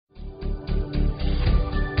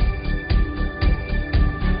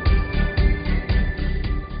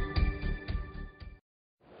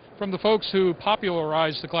From the folks who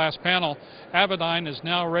popularized the glass panel, Avidyne is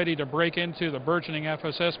now ready to break into the burgeoning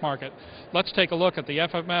FSS market. Let's take a look at the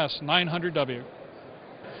FMS900W.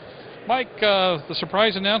 Mike, the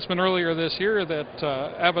surprise announcement earlier this year that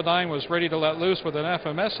Avidyne was ready to let loose with an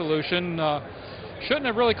FMS solution shouldn't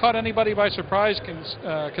have really caught anybody by surprise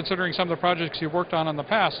considering some of the projects you've worked on in the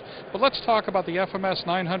past. But let's talk about the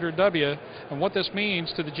FMS900W and what this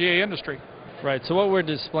means to the GA industry. Right, so what we're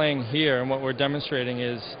displaying here and what we're demonstrating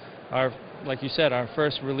is our, like you said, our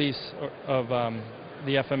first release of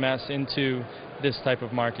the FMS into this type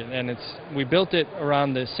of market. And we built it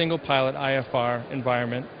around the single pilot IFR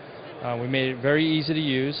environment. We made it very easy to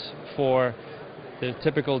use for the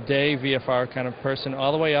typical day VFR kind of person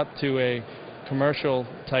all the way up to a commercial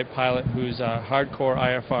type pilot who's a hardcore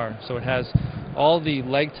IFR. So it has all the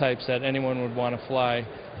leg types that anyone would want to fly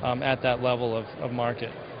at that level of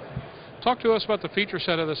market. Talk to us about the feature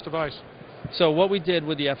set of this device. So what we did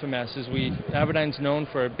with the FMS is Avidyne's known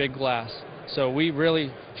for a big glass. So we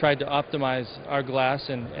really tried to optimize our glass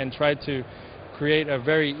and tried to create a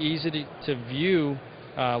very easy to view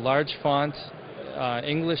large font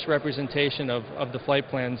English representation of the flight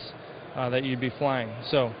plans that you'd be flying.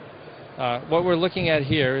 So what we're looking at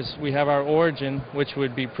here is we have our origin, which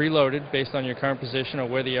would be preloaded based on your current position or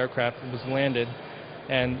where the aircraft was landed.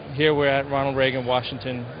 And here we're at Ronald Reagan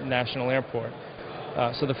Washington National Airport.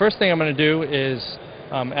 So the first thing I'm going to do is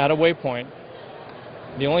add a waypoint.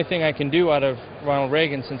 The only thing I can do out of Ronald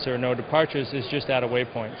Reagan, since there are no departures, is just add a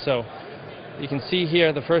waypoint. So you can see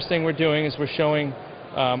here the first thing we're doing is we're showing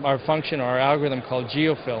our function or our algorithm called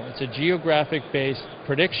Geo Fill. It's a geographic-based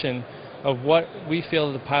prediction of what we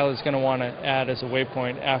feel the pilot is going to want to add as a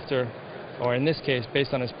waypoint after, or in this case,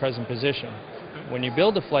 based on his present position. When you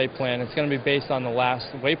build a flight plan, it's going to be based on the last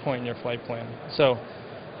waypoint in your flight plan. So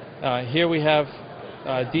here we have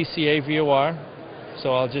DCA VOR.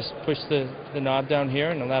 So I'll just push the knob down here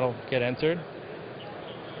and then that'll get entered.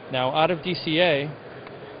 Now out of DCA,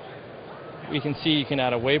 we can see you can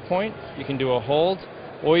add a waypoint, you can do a hold,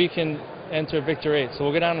 or you can enter Victor 8. So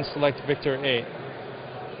we'll go down and select Victor 8.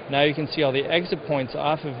 Now you can see all the exit points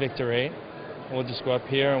off of Victor 8. We'll just go up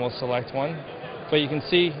here and we'll select one. But you can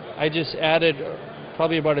see I just added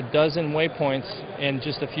probably about a dozen waypoints and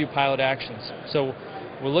just a few pilot actions. So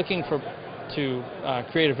we're looking to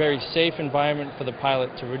create a very safe environment for the pilot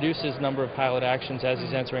to reduce his number of pilot actions as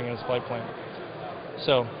he's entering in his flight plan.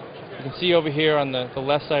 So you can see over here on the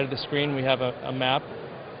left side of the screen we have a map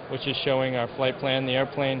which is showing our flight plan. The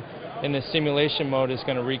airplane in the simulation mode is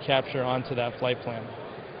going to recapture onto that flight plan.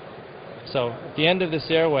 So at the end of this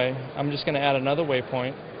airway, I'm just going to add another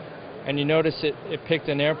waypoint. And you notice it picked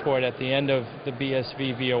an airport at the end of the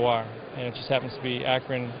BSV VOR, and it just happens to be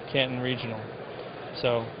Akron Canton Regional.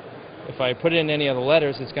 So if I put in any of the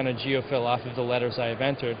letters, it's going to geofill off of the letters I have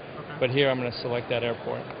entered. Okay. But here I'm going to select that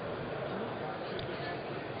airport.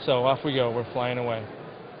 So off we go. We're flying away.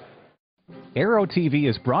 Aero-TV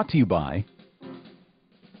is brought to you by...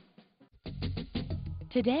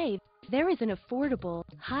 Today, there is an affordable,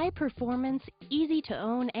 high-performance,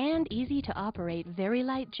 easy-to-own and easy-to-operate very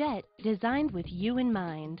light jet designed with you in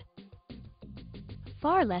mind.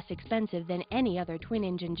 Far less expensive than any other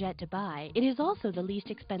twin-engine jet to buy, it is also the least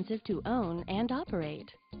expensive to own and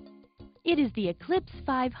operate. It is the Eclipse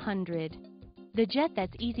 500, the jet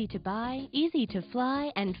that's easy to buy, easy to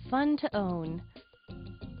fly, and fun to own.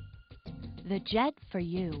 The jet for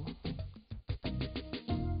you.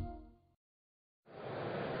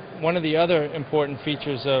 One of the other important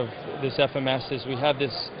features of this FMS is we have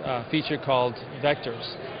this feature called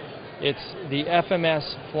vectors. It's the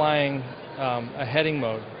FMS flying a heading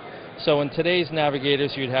mode. So in today's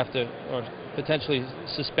navigators you'd have to or potentially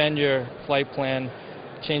suspend your flight plan,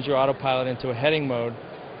 change your autopilot into a heading mode.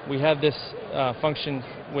 We have this function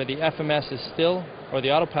where the FMS is still, or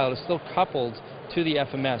the autopilot is still coupled to the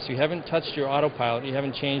FMS. You haven't touched your autopilot, you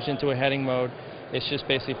haven't changed into a heading mode, it's just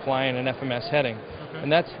basically flying an FMS heading.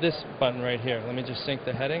 And that's this button right here. Let me just sync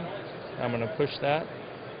the heading. I'm going to push that.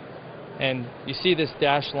 And you see this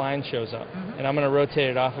dashed line shows up. And I'm going to rotate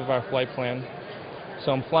it off of our flight plan.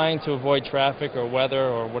 So I'm flying to avoid traffic or weather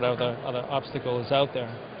or whatever other obstacle is out there.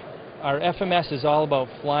 Our FMS is all about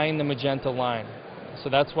flying the magenta line. So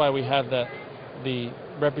that's why we have the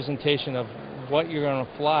representation of what you're going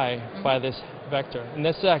to fly by this vector. And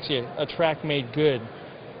this is actually a track made good.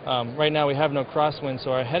 Right now we have no crosswind,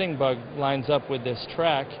 so our heading bug lines up with this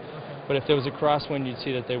track, but if there was a crosswind you'd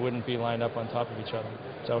see that they wouldn't be lined up on top of each other.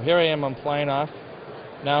 So here I am, I'm flying off.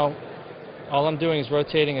 Now all I'm doing is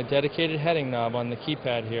rotating a dedicated heading knob on the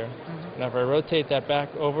keypad here. And if I rotate that back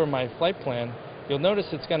over my flight plan, you'll notice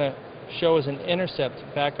it's going to show as an intercept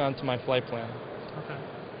back onto my flight plan.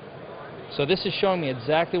 So this is showing me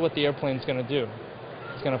exactly what the airplane is going to do.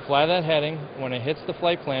 It's going to fly that heading. When it hits the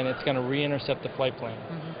flight plan, it's going to re-intercept the flight plan.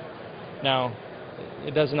 Now,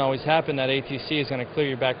 it doesn't always happen that ATC is going to clear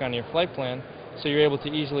you back on your flight plan, so you're able to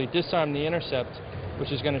easily disarm the intercept,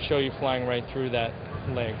 which is going to show you flying right through that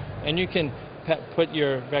leg. And you can put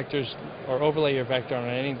your vectors or overlay your vector on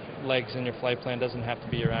any legs in your flight plan. It doesn't have to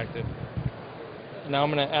be your active. Now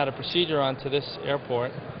I'm going to add a procedure onto this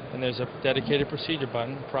airport, and there's a dedicated procedure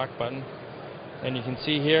button, proc button. And you can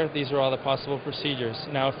see here, these are all the possible procedures.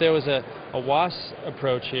 Now if there was a WAAS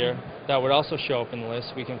approach here, that would also show up in the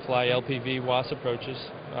list. We can fly LPV WAAS approaches,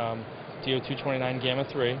 DO-229 Gamma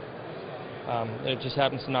 3. There just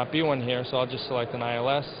happens to not be one here, so I'll just select an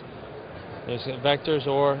ILS. There's vectors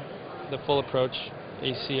or the full approach,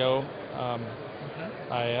 ACO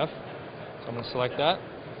IAF. So I'm going to select that.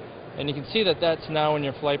 And you can see that that's now in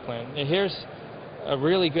your flight plan. And here's a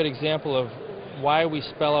really good example of why we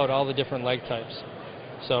spell out all the different leg types.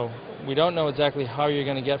 So we don't know exactly how you're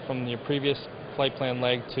going to get from your previous flight plan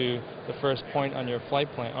leg to the first point on your flight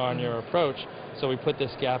plan, on your approach, so we put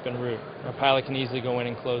this gap in route. Our pilot can easily go in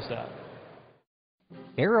and close that.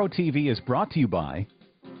 Aero-TV is brought to you by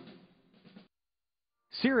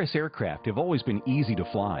Cirrus aircraft have always been easy to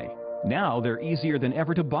fly. Now they're easier than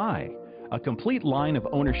ever to buy. A complete line of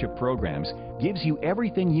ownership programs gives you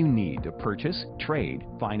everything you need to purchase, trade,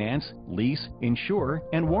 finance, lease, insure,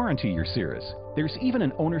 and warranty your Cirrus. There's even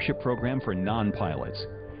an ownership program for non-pilots.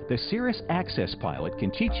 The Cirrus Access Pilot can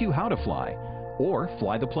teach you how to fly, or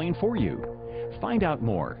fly the plane for you. Find out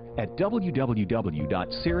more at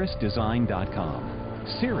www.cirrusdesign.com.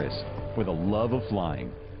 Cirrus, for the love of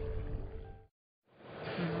flying.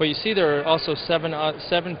 But you see there are also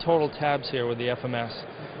seven total tabs here with the FMS.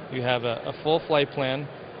 You have a full flight plan,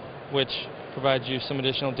 which provides you some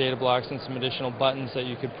additional data blocks and some additional buttons that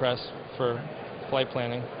you could press for flight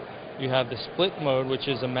planning. You have the split mode, which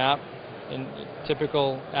is a map, in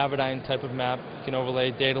typical Avidyne type of map. You can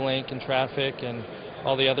overlay data link and traffic and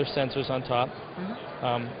all the other sensors on top.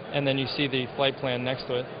 And then you see the flight plan next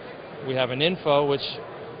to it. We have an info, which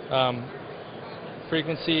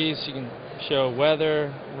frequencies, you can show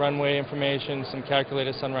weather, runway information, some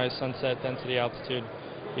calculated sunrise, sunset, density, altitude.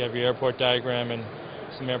 You have your airport diagram and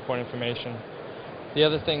some airport information. The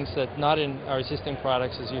other things that not in our existing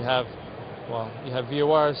products is you have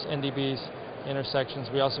VORs, NDBs, intersections.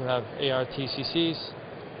 We also have ARTCCs,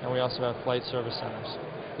 and we also have flight service centers.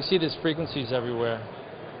 You see there's frequencies everywhere.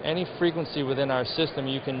 Any frequency within our system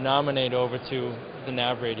you can nominate over to the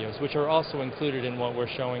nav radios, which are also included in what we're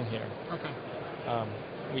showing here. Okay.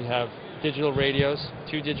 We have digital radios,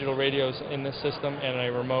 2 digital radios in this system, and a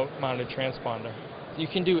remote-mounted transponder. You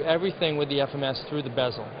can do everything with the FMS through the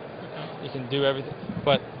bezel. You can do everything,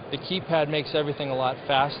 but the keypad makes everything a lot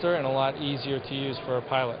faster and a lot easier to use for a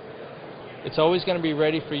pilot. It's always going to be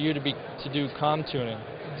ready for you to do comm tuning.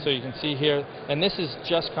 So you can see here, and this is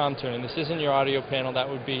just comm tuning. This isn't your audio panel. That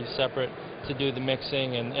would be separate to do the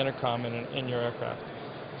mixing and intercom in your aircraft.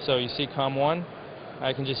 So you see comm 1.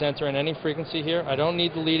 I can just enter in any frequency here. I don't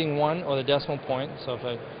need the leading 1 or the decimal point. So if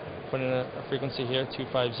I put in a frequency here,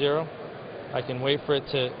 250, I can wait for it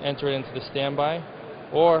to enter it into the standby,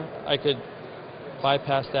 or I could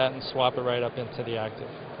bypass that and swap it right up into the active.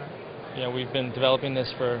 You know, we've been developing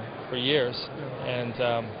this for years, and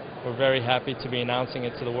we're very happy to be announcing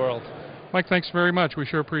it to the world. Mike, thanks very much. We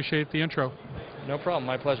sure appreciate the intro. No problem.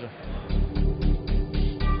 My pleasure.